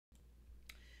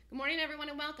Good morning, everyone,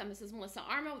 and welcome. This is Melissa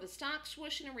Armo with the stock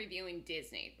swoosh and reviewing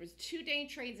Disney. There was 2-day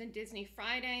trades in Disney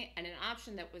Friday and an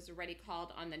option that was already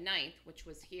called on the 9th, which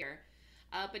was here.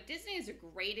 But Disney is a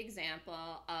great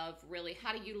example of really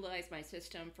how to utilize my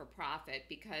system for profit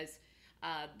because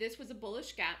this was a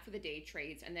bullish gap for the day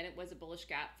trades, and then it was a bullish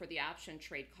gap for the option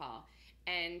trade call.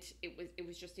 And it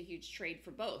was just a huge trade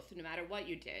for both, no matter what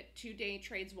you did. 2-day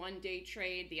trades, 1-day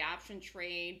trade, the option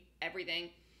trade, everything.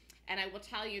 And I will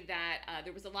tell you that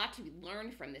there was a lot to be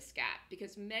learned from this gap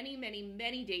because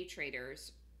many day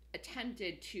traders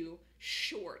attempted to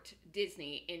short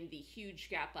Disney in the huge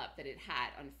gap up that it had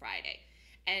on Friday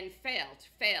and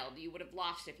failed. You would have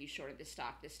lost if you shorted this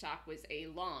stock. This stock was a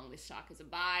long. This stock is a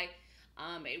buy.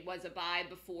 It was a buy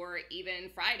before even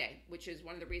Friday, which is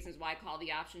one of the reasons why I call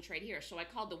the option trade here. So I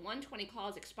called the 120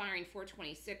 calls expiring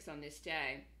 426 on this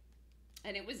day,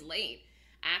 and it was late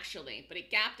actually, but it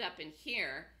gapped up in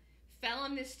here, fell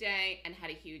on this day, and had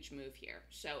a huge move here.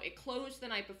 So it closed the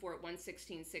night before at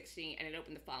 116.60 and it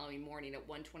opened the following morning at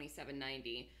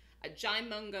 127.90. A giant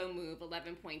move,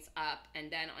 11 points up,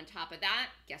 and then on top of that,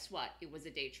 guess what? It was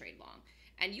a day trade long.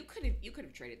 And you could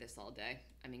have traded this all day.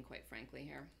 I mean, quite frankly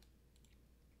here.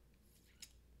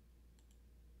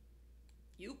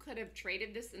 You could have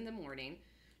traded this in the morning.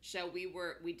 So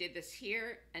we did this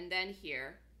here, and then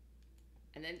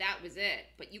that was it.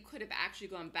 But you could have actually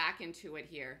gone back into it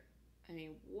here. I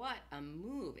mean, what a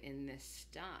move in this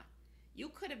stock. You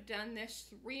could have done this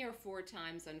 3 or 4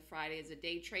 times on Friday as a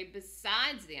day trade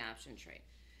besides the option trade.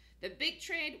 The big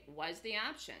trade was the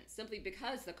option, simply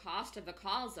because the cost of the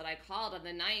calls that I called on the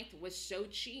 9th was so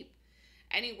cheap.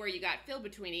 Anywhere you got filled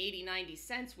between 80, 90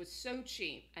 cents was so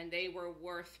cheap, and they were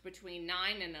worth between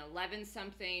 9 and 11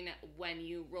 something when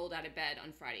you rolled out of bed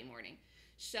on Friday morning.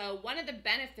 So one of the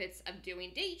benefits of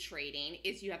doing day trading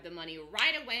is you have the money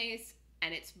right away,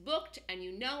 and it's booked, and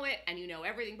you know it, and you know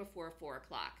everything before 4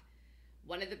 o'clock.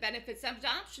 One of the benefits of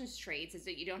options trades is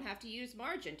that you don't have to use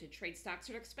margin to trade stocks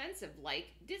that are expensive,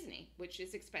 like Disney, which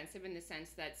is expensive in the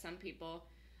sense that some people,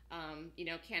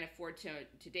 can't afford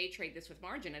to day trade this with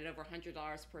margin at over $100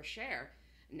 per share.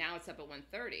 Now it's up at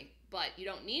 130, but you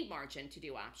don't need margin to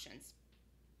do options.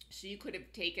 So you could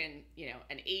have taken,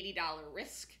 an $80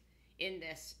 risk in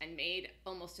this and made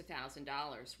almost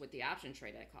 $1,000 with the option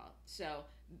trade I call it. So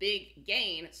big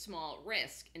gain, small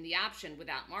risk in the option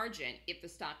without margin if the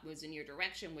stock moves in your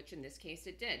direction, which in this case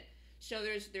it did. So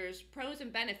there's pros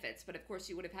and benefits, but of course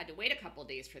you would have had to wait a couple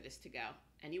days for this to go,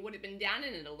 and you would have been down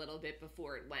in it a little bit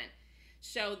before it went.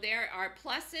 So there are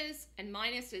pluses and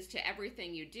minuses to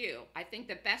everything you do. I think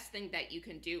the best thing that you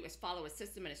can do is follow a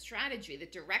system and a strategy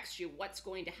that directs you what's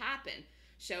going to happen.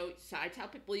 So I tell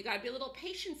people you got to be a little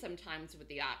patient sometimes with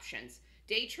the options.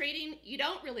 Day trading, you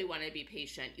don't really want to be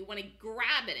patient. You want to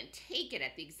grab it and take it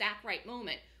at the exact right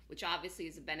moment, which obviously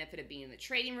is a benefit of being in the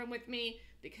trading room with me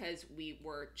because we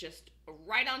were just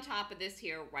right on top of this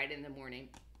here right in the morning.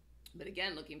 But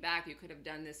again, looking back, you could have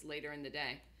done this later in the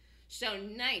day. So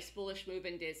nice bullish move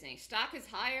in Disney. Stock is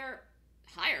higher.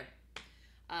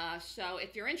 So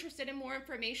if you're interested in more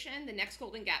information, the next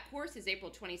Golden Gap course is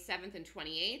April 27th and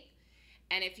 28th.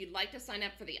 And if you'd like to sign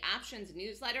up for the options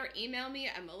newsletter, email me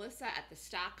at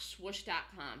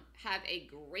melissa@thestockswoosh.com. Have a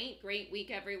great week,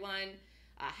 everyone.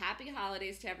 Happy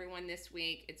holidays to everyone this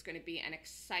week. It's going to be an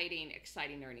exciting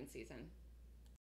earnings season.